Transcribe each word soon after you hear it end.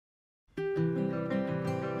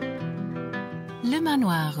Le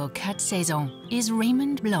Manoir aux Quatre Saisons is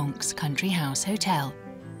Raymond Blanc's country house hotel,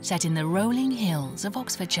 set in the rolling hills of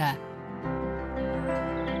Oxfordshire.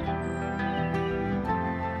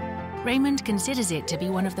 Raymond considers it to be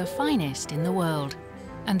one of the finest in the world,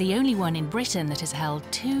 and the only one in Britain that has held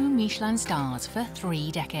 2 Michelin stars for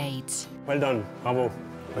 3 decades. Well done, bravo,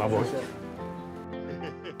 bravo.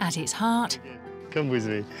 At its heart Come with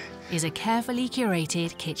me. is a carefully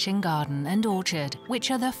curated kitchen garden and orchard,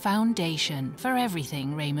 which are the foundation for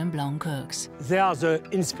everything Raymond Blanc cooks. They are the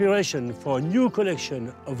inspiration for a new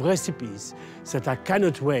collection of recipes that I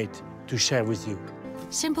cannot wait to share with you.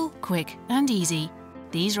 Simple, quick and easy,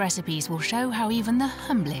 these recipes will show how even the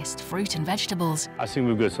humblest fruit and vegetables I think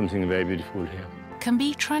we've got something very beautiful here. can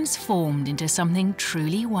be transformed into something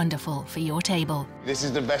truly wonderful for your table. This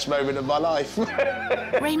is the best moment of my life.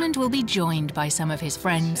 Raymond will be joined by some of his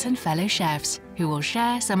friends and fellow chefs who will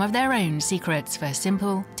share some of their own secrets for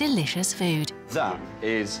simple, delicious food. That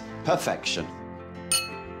is perfection.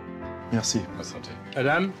 Merci.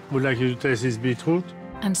 Adam, would like you to taste this beetroot?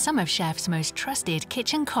 And some of chefs' most trusted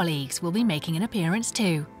kitchen colleagues will be making an appearance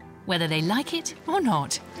too, whether they like it or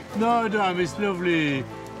not. No, Adam, it's lovely.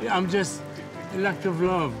 I'm just an act of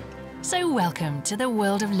love. So welcome to the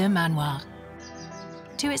world of Le Manoir,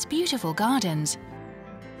 to its beautiful gardens,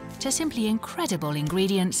 to simply incredible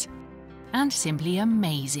ingredients and simply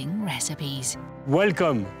amazing recipes.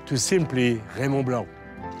 Welcome to Simply Raymond Blanc.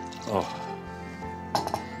 Oh,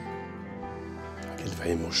 quel va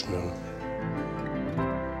émotional.